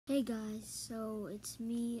Hey guys, so it's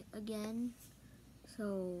me again.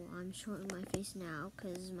 So I'm showing my face now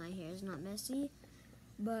because my hair is not messy.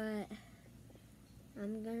 But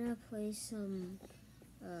I'm gonna play some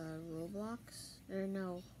Roblox, or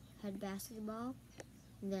no, head basketball.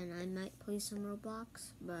 Then I might play some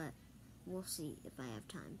Roblox, but we'll see if I have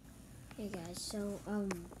time. Hey guys, so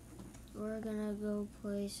we're gonna go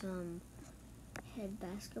play some head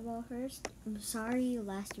basketball first. I'm sorry,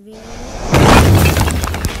 last video.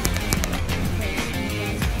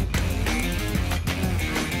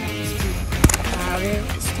 Louder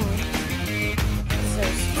this time. So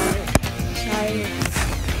sorry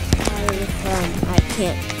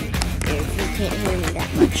if you can't hear me that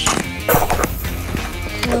much.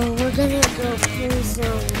 So we're gonna go play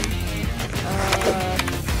some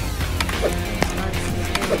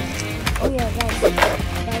oh yeah guys,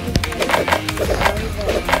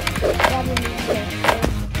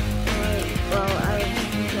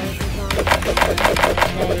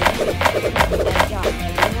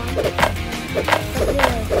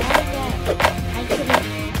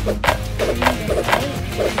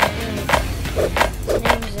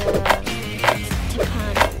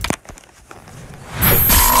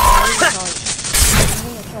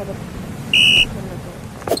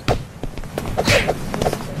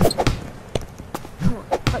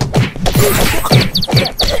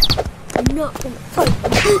 I'm not gonna fight.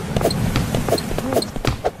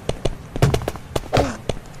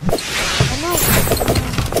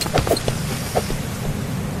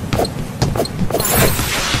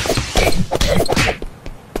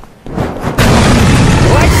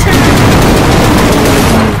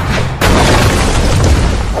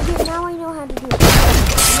 Okay, now I know how to do it.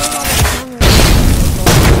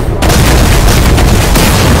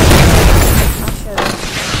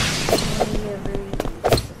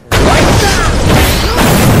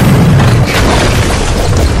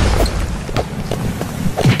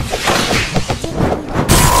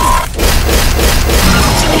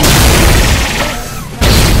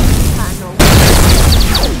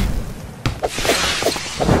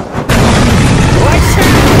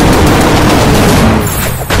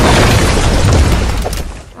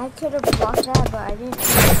 I could have blocked that, but I didn't.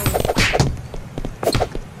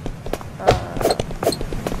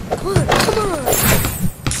 Come on!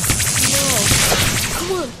 No!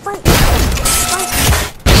 Come on, fight!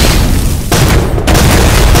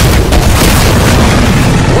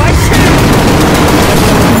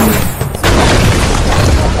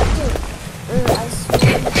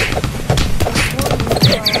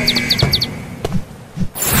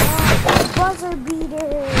 Buzzer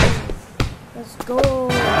beater! Let's go!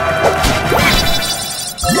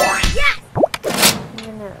 Yes! I'm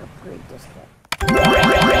gonna upgrade this guy.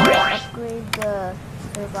 Upgrade the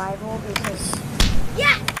survival because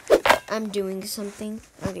I'm doing something.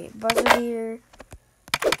 Okay, buzzer beater.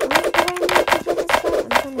 What did I need to get this guy? I'm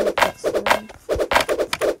trying to test him.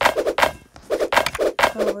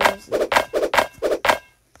 Oh, where is he?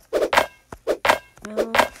 No.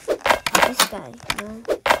 This guy. No.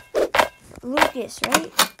 Lucas,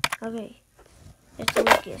 right? Okay. It's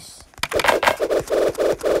Lucas.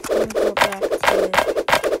 I'm gonna go back to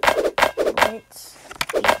let's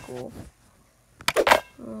equal.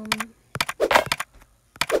 I'm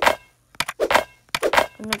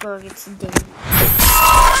gonna go against Danny.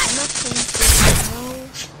 I'm not playing no,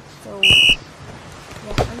 so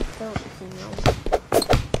yeah, I'm focusing now.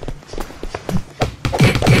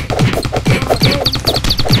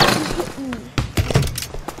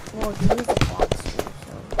 Well, he is a boxer,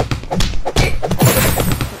 so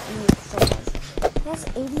that's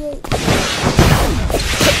 88.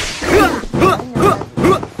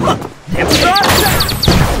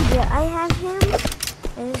 Yeah, I have him.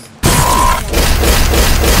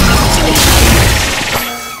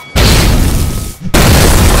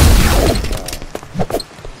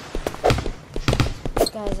 This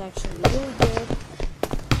guy is actually really good.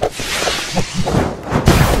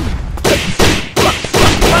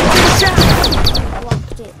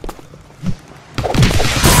 Blocked it.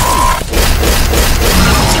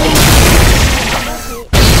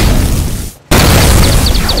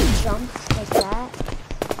 Jump like that.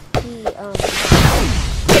 He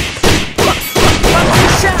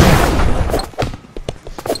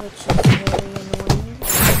which is very annoying.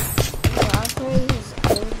 So I'll carry his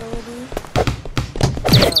other ability.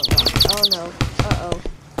 Oh no. Uh-oh.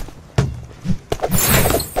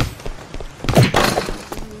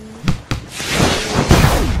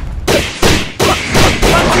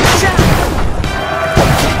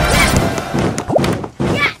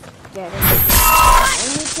 Get him. I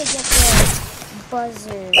need to get the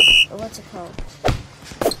buzzer. What's it called?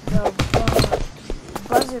 The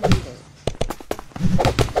buzzer buzzer beater.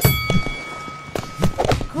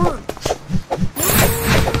 Come on.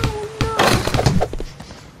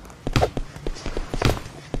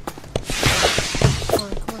 No.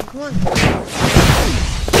 Come on.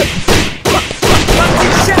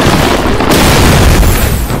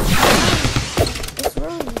 It's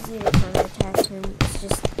really easy to counterattack him. It's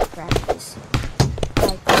just practice.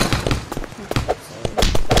 Like people say.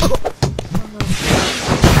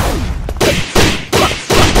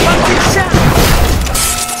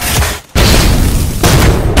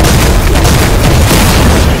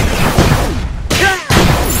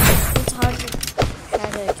 It's hard to try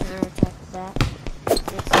to counterattack that.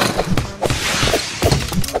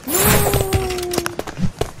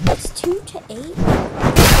 It's 2-8.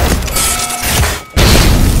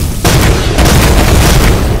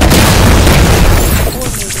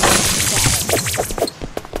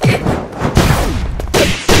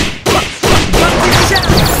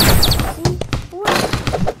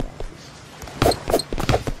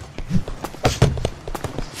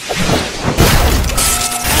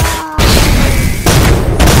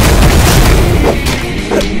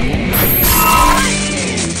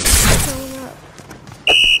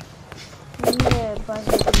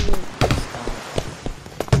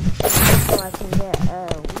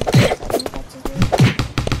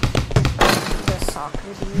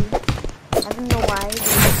 I don't know why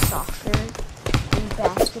there's soccer and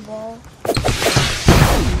basketball.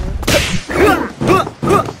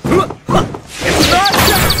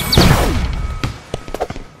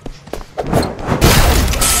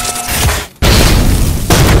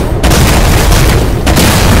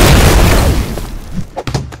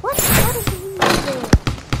 What? How did he move there?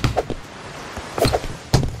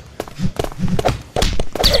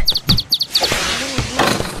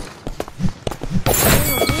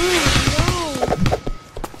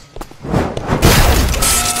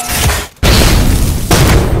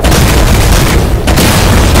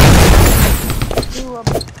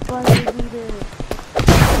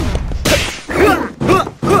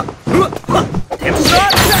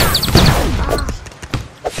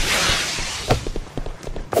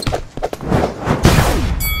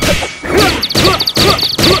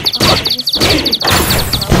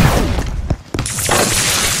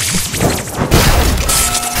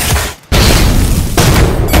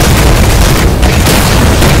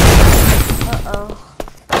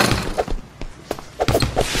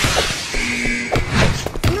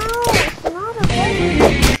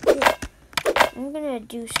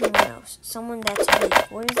 Do someone else. Someone that's weak.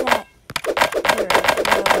 What is that?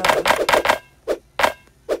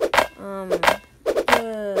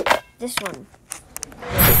 This one.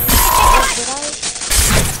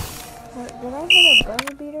 Did I hit a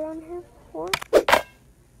buzzer beater on here before?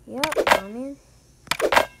 Yep, man.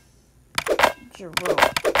 Jerome.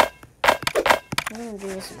 I'm gonna do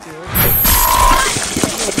this again.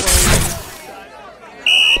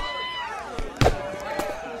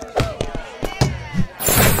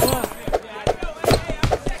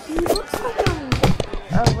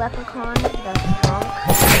 Leprechaun that's drunk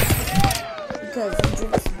because he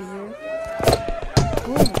drinks beer.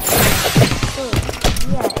 Boom. So,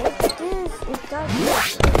 yeah, it does. Okay.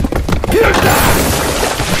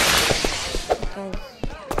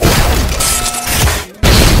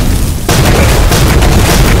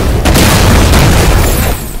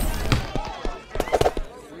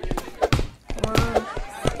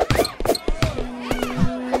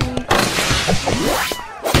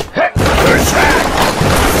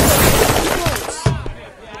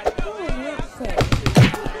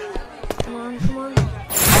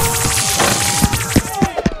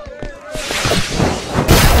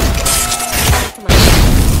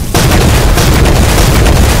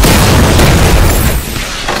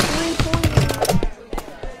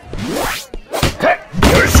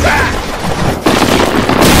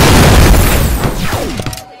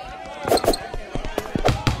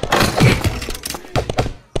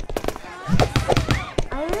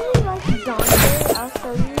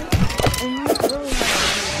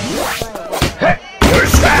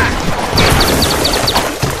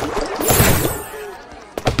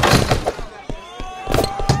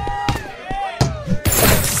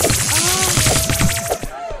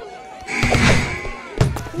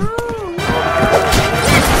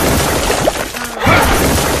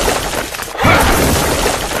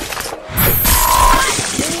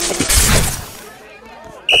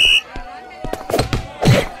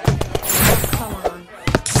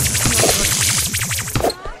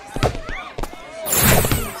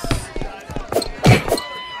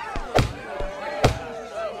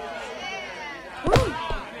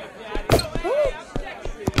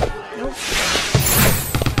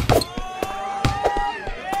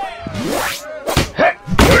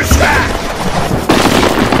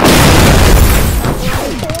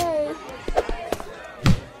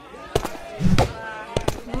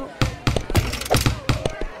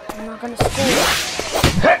 not gonna score.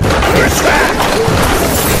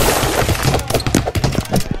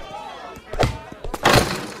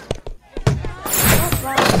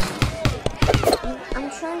 I'm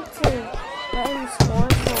trying to let him score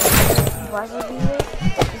so the buzzer beater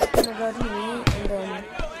is gonna go to me, and then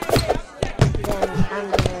I'm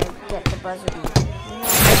gonna get the buzzer beater. You know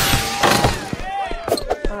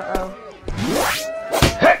what I mean? Uh-oh.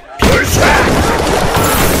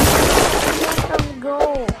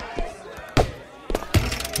 Goal.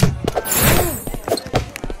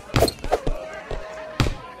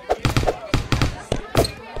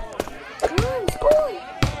 Come on, score.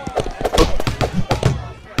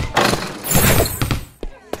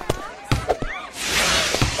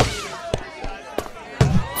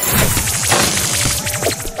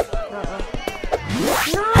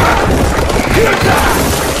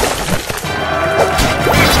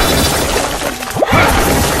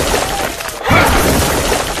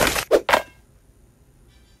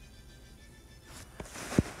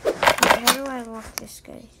 This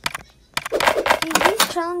guy. These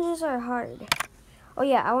challenges are hard. Oh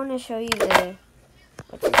yeah, I want to show you the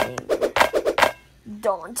what's his name?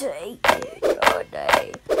 Dante.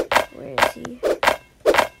 Dante. Where is he?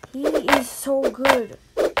 He is so good.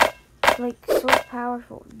 Like so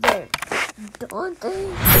powerful. There.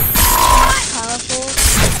 Dante. Powerful.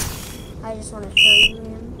 I just want to show you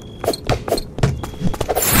him.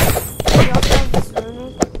 He also has this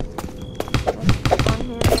runic. On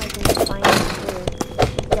him, I can find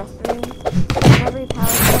the death ring. Every power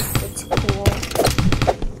up, it's cool,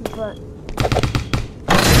 but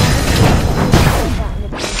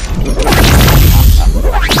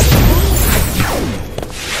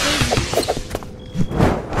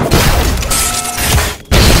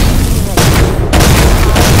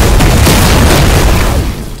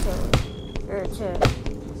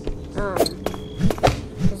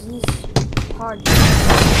because he's hard.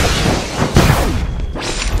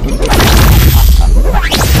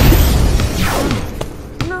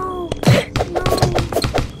 No, no,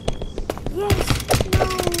 yes, no.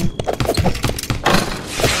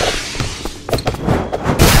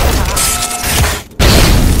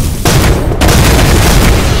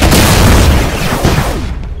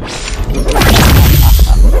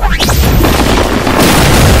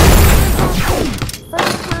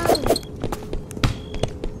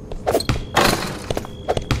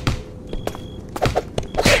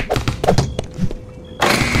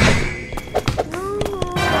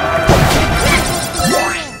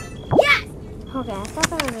 Okay, I thought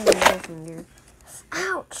that was a middle finger.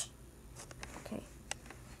 Ouch! Okay.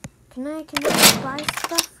 Can I buy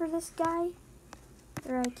stuff for this guy?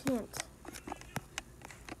 Or I can't?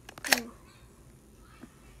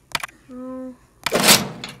 Oh.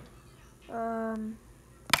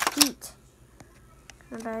 Feet.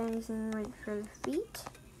 Can I buy anything like for the feet?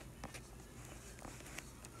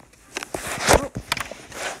 Nope.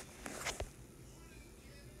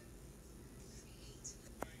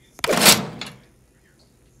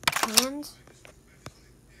 Hands?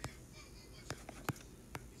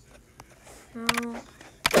 No.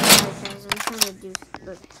 Because I'm trying to do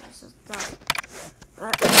stuff.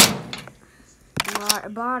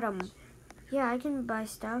 Bottom. Yeah, I can buy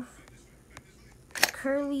stuff.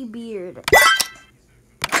 Curly beard.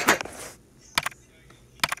 I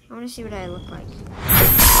want to see what I look like.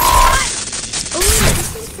 Oh,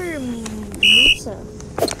 this is for Musa.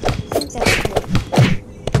 I think that's good.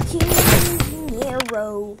 King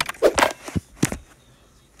Nero.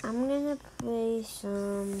 I'm gonna play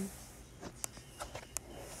some.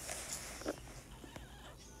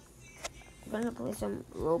 I'm gonna play some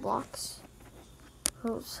Roblox.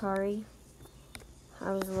 Oh, sorry.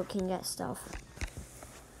 I was looking at stuff.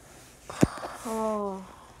 Oh.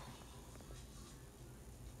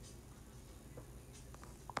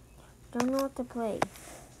 Don't know what to play.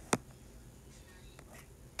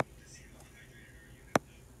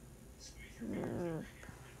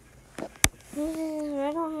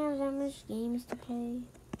 I don't have that much games to play.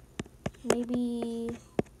 Maybe.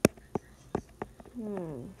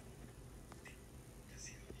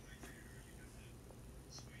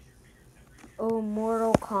 Oh,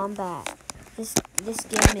 Mortal Kombat. This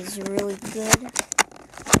game is really good.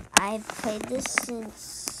 I've played this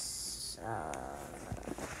since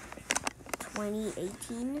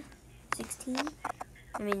 2018, 16.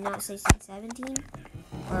 I mean, not 16, 17,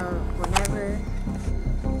 or whenever.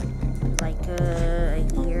 Like a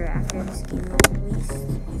year after this game was released. I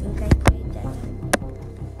think I played that time.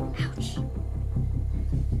 Ouch.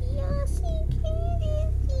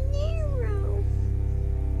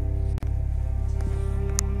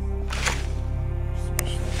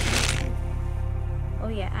 Oh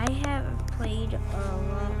yeah, I have played a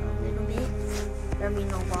little bit. I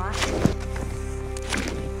mean a lot.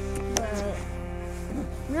 But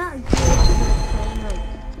I'm not good at playing like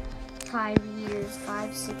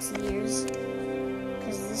 5, 6 years.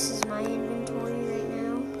 Because this is my inventory right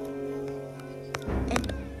now.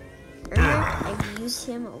 And I've used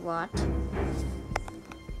him a lot.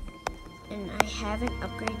 And I haven't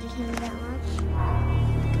upgraded him that much.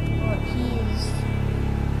 But he is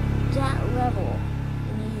that level.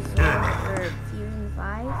 And he's level for Fusion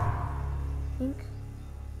 5, I think.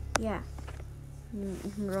 Yeah.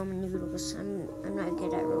 Roman noodles. I'm not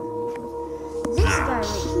good at Roman noodles. This guy right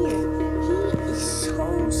here, he is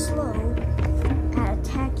so slow at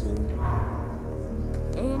attacking.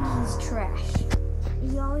 And he's trash. He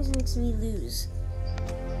always makes me lose.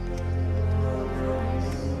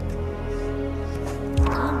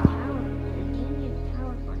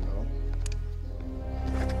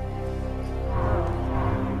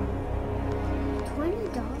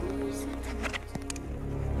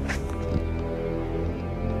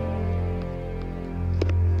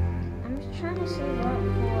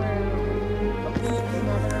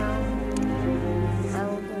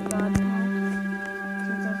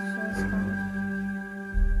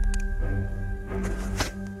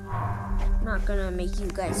 Gonna make you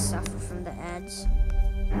guys suffer from the ads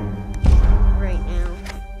right now.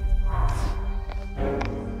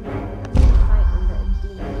 Fight on the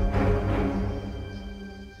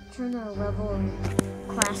turn the level of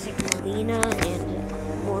Classic Melina and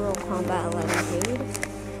Mortal Kombat 11 dude,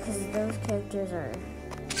 because those characters are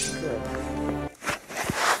good.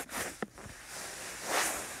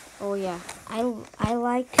 Oh yeah, I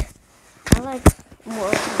like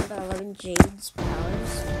Mortal Kombat 11 Jade's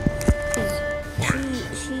powers.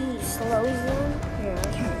 She slows them. Here,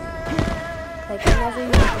 I'll show you. Like whenever you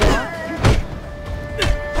block,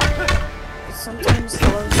 it sometimes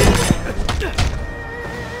slows them down.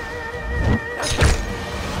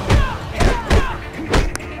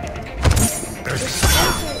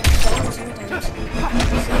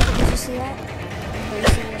 Did you see that? Did you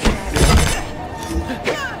see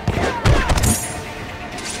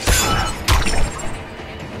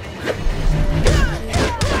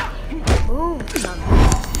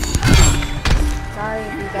Sorry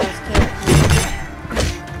if you guys can't hear.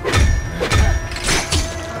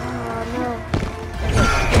 Oh no.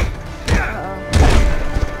 Uh-oh.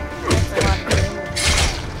 That's a lot of damage.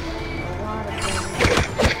 A lot of damage.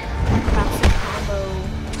 Classic combo.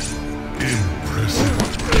 Impressive.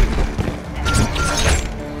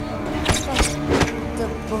 The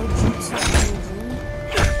Bojutsu Fusion.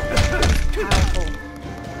 Powerful.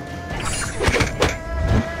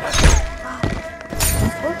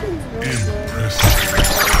 This weapon's really good.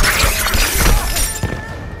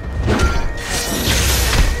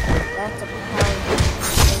 That's a powerful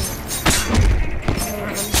thing. And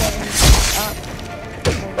I'm getting up.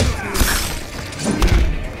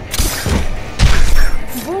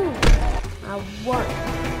 Boom! I won.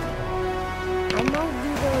 I might do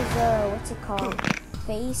those, what's it called?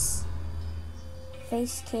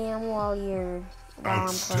 Face cam while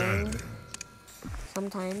I'm playing.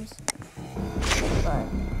 Sometimes. But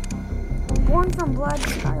Born from Blood,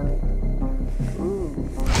 Scarlet. Ooh.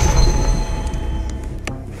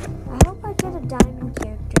 I hope I get a diamond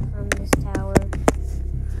character from this tower.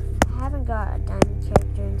 I haven't got a diamond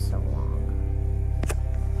character in so long.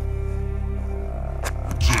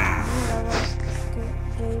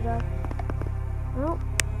 Jada. Nope.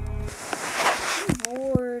 I'm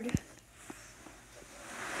bored.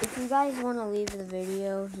 If you guys want to leave the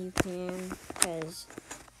video, you can, because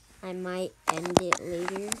I might end it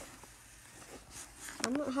later.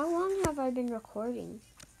 How long have I been recording?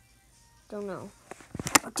 Don't know.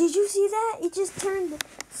 Oh, did you see that? It just turned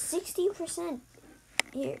 60%.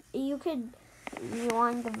 Here, you could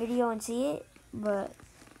rewind the video and see it, but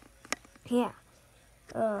yeah.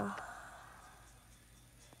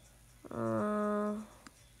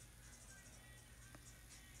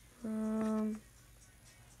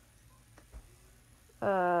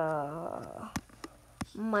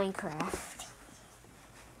 Minecraft.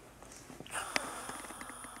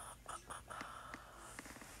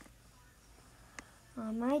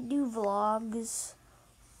 I might do vlogs,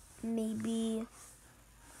 maybe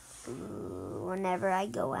whenever I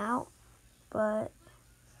go out, but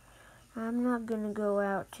I'm not gonna go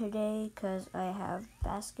out today because I have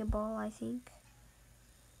basketball, I think.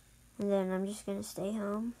 And then I'm just gonna stay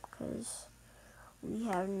home because we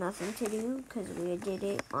have nothing to do because we did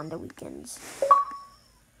it on the weekends.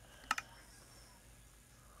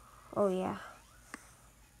 Oh yeah.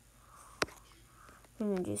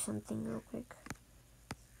 I'm gonna do something real quick.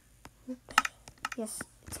 Oops. Yes,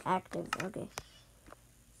 it's active. Okay.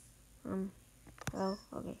 Oh,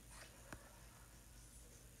 okay.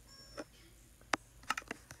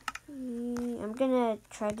 I'm gonna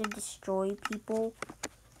try to destroy people,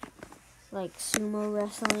 like sumo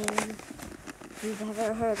wrestling. If you've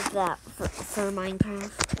ever heard of that for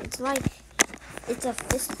Minecraft, it's a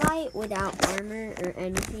fist fight without armor or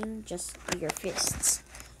anything, just your fists.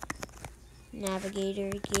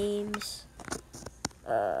 Navigator games,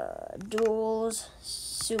 duels,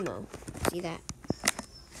 sumo. See that?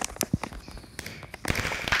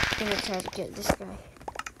 I'm gonna try to get this guy.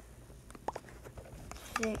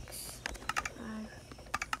 6, 5.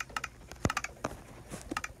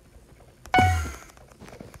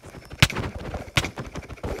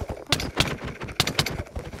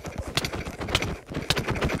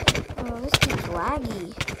 Oh, this keeps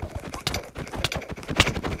laggy.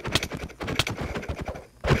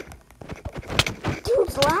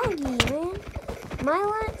 Dude's laggy, man. Am I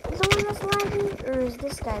the one that's laggy, or is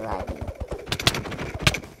this guy laggy?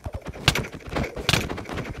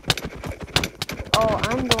 Oh,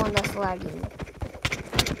 I'm the one that's lagging.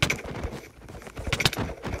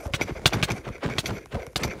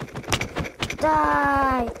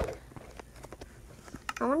 Die!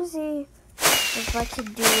 I want to see if I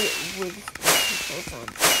could do it with controls on.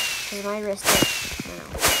 Because my wrist hurts now.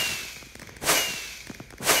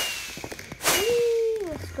 Whee,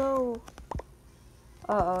 let's go.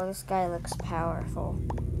 Uh-oh, this guy looks powerful.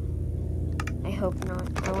 I hope not.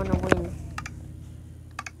 I want to win.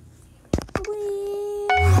 We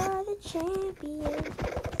are the champions.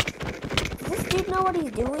 Does this dude know what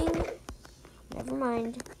he's doing? Never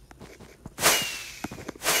mind.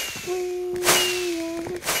 We are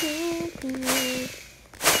the champions.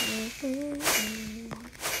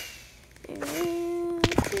 And we'll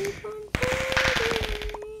keep on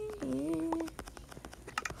fighting.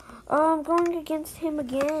 Oh, I'm going against him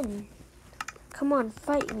again. Come on,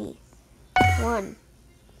 fight me. 1,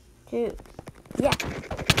 2, yeah.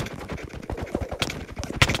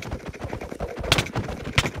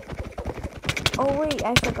 Oh wait,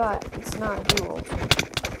 I forgot. It's not a duel.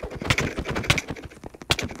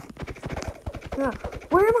 No,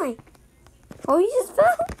 where am I? Oh, he just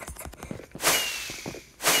fell.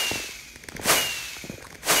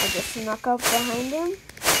 I just snuck up behind him,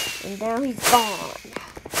 and now he's gone.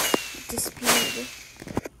 He disappeared.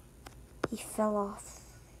 He fell off.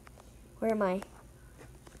 Where am I?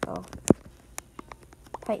 Oh.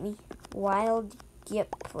 Fight me. Wild Gip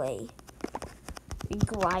Play.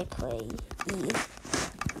 Guy Play. E.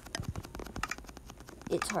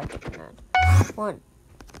 It's hard to pronounce. 1.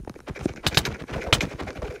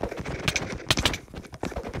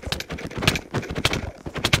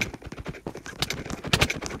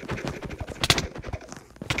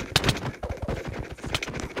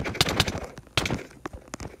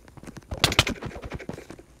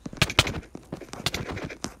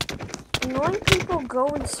 Annoying people go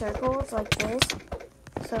in circles like this,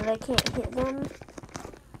 so they can't hit them,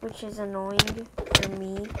 which is annoying for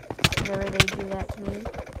me whenever they do that to me,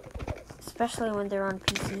 especially when they're on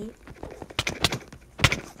PC.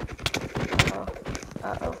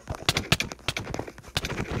 Uh-oh.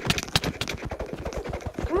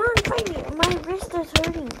 Come on, fight me! My wrist is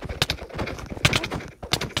hurting.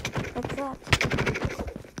 Like that.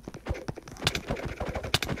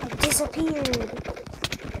 I disappeared.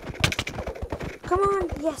 Come on,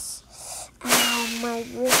 yes. Ow, my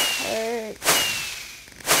wrist hurts.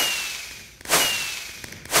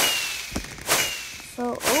 So,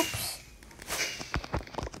 oops.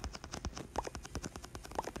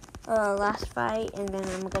 Last fight, and then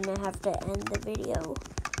I'm gonna have to end the video.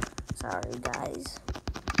 Sorry, guys.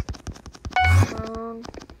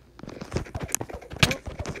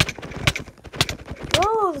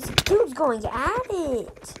 Whoa, this dude's going at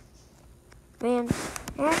it. Man,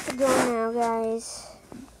 I have to go now, guys.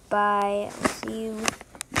 Bye. I'll see you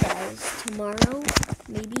guys tomorrow,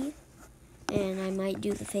 maybe. And I might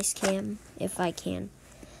do the face cam if I can.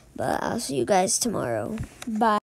 But I'll see you guys tomorrow. Bye.